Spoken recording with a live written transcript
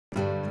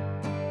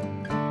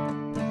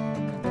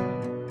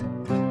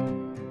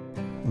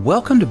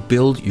Welcome to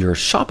Build Your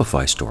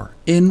Shopify Store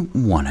in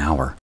 1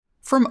 hour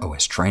from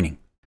OS Training.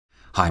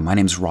 Hi, my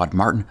name is Rod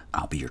Martin.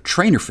 I'll be your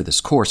trainer for this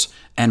course.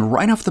 And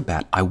right off the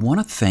bat, I want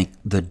to thank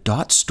the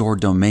 .store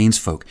domains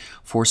folk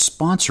for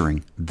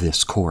sponsoring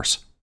this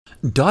course.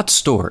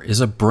 .store is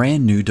a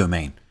brand new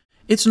domain.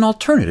 It's an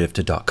alternative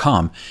to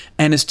 .com,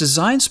 and it's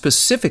designed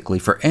specifically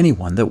for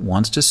anyone that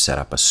wants to set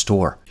up a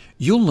store.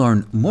 You'll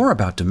learn more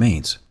about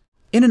domains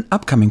in an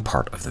upcoming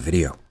part of the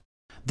video.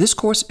 This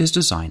course is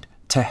designed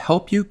to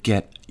help you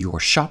get your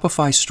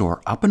Shopify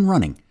store up and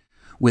running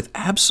with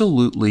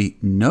absolutely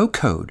no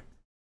code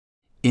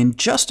in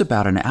just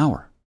about an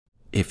hour.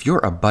 If you're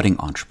a budding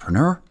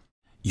entrepreneur,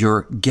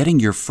 you're getting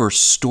your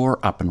first store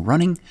up and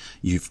running,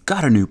 you've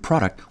got a new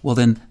product, well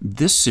then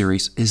this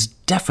series is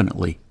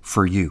definitely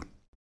for you.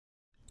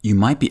 You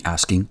might be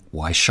asking,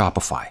 why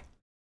Shopify?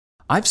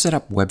 I've set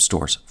up web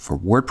stores for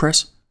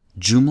WordPress,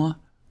 Joomla,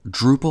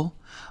 Drupal.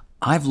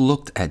 I've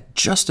looked at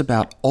just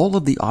about all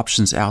of the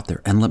options out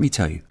there, and let me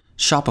tell you,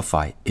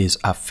 Shopify is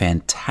a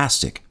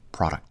fantastic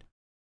product.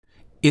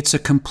 It's a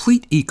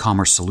complete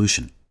e-commerce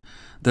solution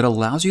that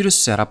allows you to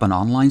set up an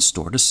online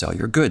store to sell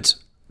your goods.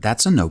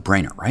 That's a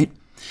no-brainer, right?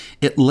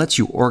 It lets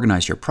you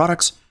organize your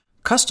products,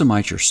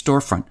 customize your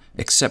storefront,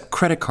 accept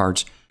credit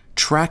cards,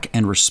 track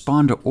and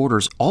respond to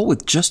orders, all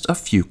with just a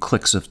few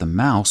clicks of the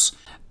mouse.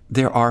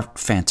 There are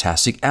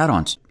fantastic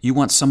add-ons. You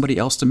want somebody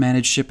else to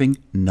manage shipping?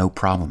 No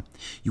problem.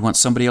 You want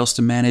somebody else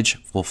to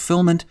manage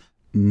fulfillment?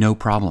 No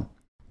problem.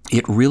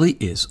 It really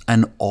is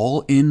an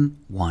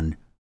all-in-one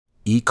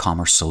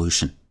e-commerce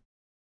solution.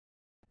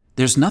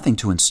 There's nothing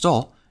to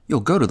install.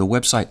 You'll go to the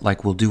website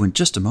like we'll do in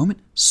just a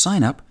moment,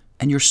 sign up,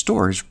 and your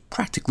store is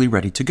practically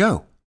ready to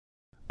go.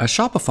 A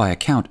Shopify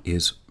account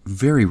is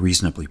very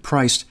reasonably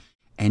priced,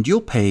 and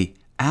you'll pay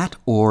at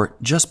or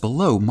just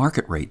below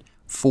market rate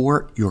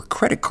for your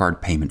credit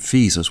card payment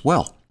fees as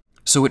well.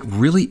 So it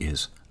really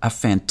is a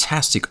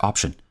fantastic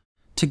option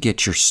to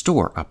get your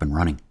store up and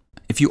running.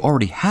 If you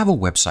already have a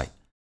website,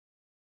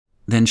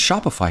 then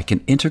Shopify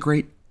can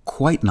integrate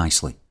quite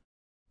nicely.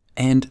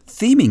 And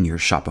theming your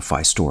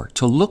Shopify store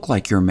to look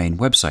like your main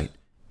website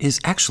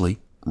is actually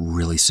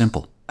really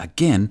simple.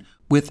 Again,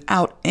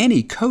 without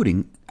any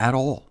coding at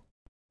all.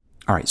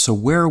 All right, so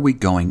where are we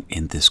going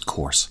in this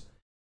course?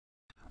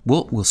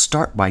 We'll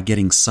start by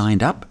getting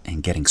signed up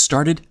and getting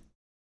started.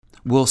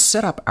 We'll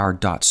set up our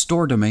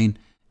 .store domain,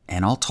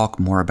 and I'll talk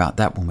more about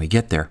that when we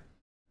get there.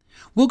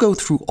 We'll go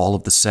through all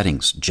of the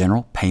settings: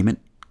 general, payment,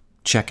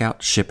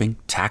 checkout, shipping,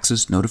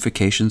 taxes,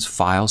 notifications,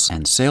 files,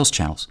 and sales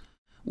channels.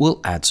 We'll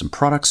add some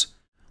products.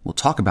 We'll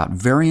talk about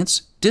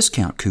variants,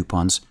 discount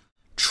coupons,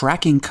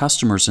 tracking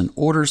customers and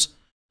orders,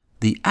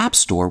 the App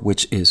Store,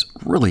 which is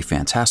really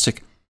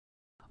fantastic.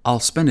 I'll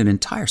spend an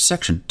entire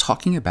section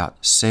talking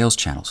about sales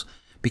channels,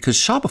 because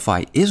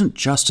Shopify isn't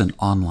just an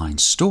online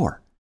store.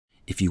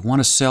 If you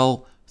want to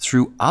sell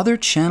through other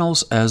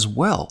channels as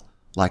well,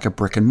 like a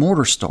brick and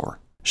mortar store,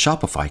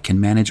 Shopify can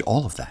manage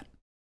all of that.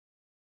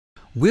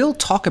 We'll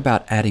talk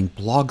about adding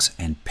blogs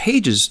and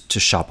pages to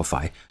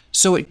Shopify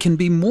so it can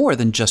be more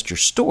than just your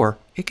store,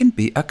 it can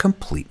be a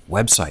complete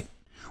website.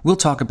 We'll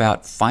talk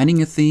about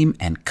finding a theme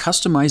and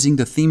customizing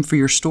the theme for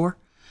your store,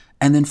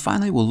 and then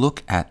finally we'll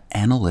look at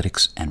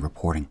analytics and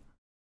reporting.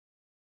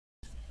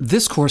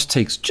 This course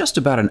takes just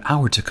about an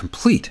hour to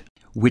complete,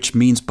 which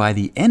means by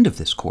the end of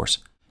this course,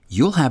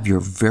 you'll have your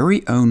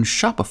very own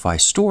Shopify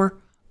store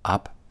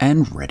up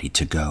and ready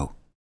to go.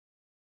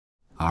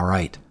 All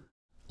right,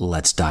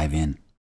 let's dive in.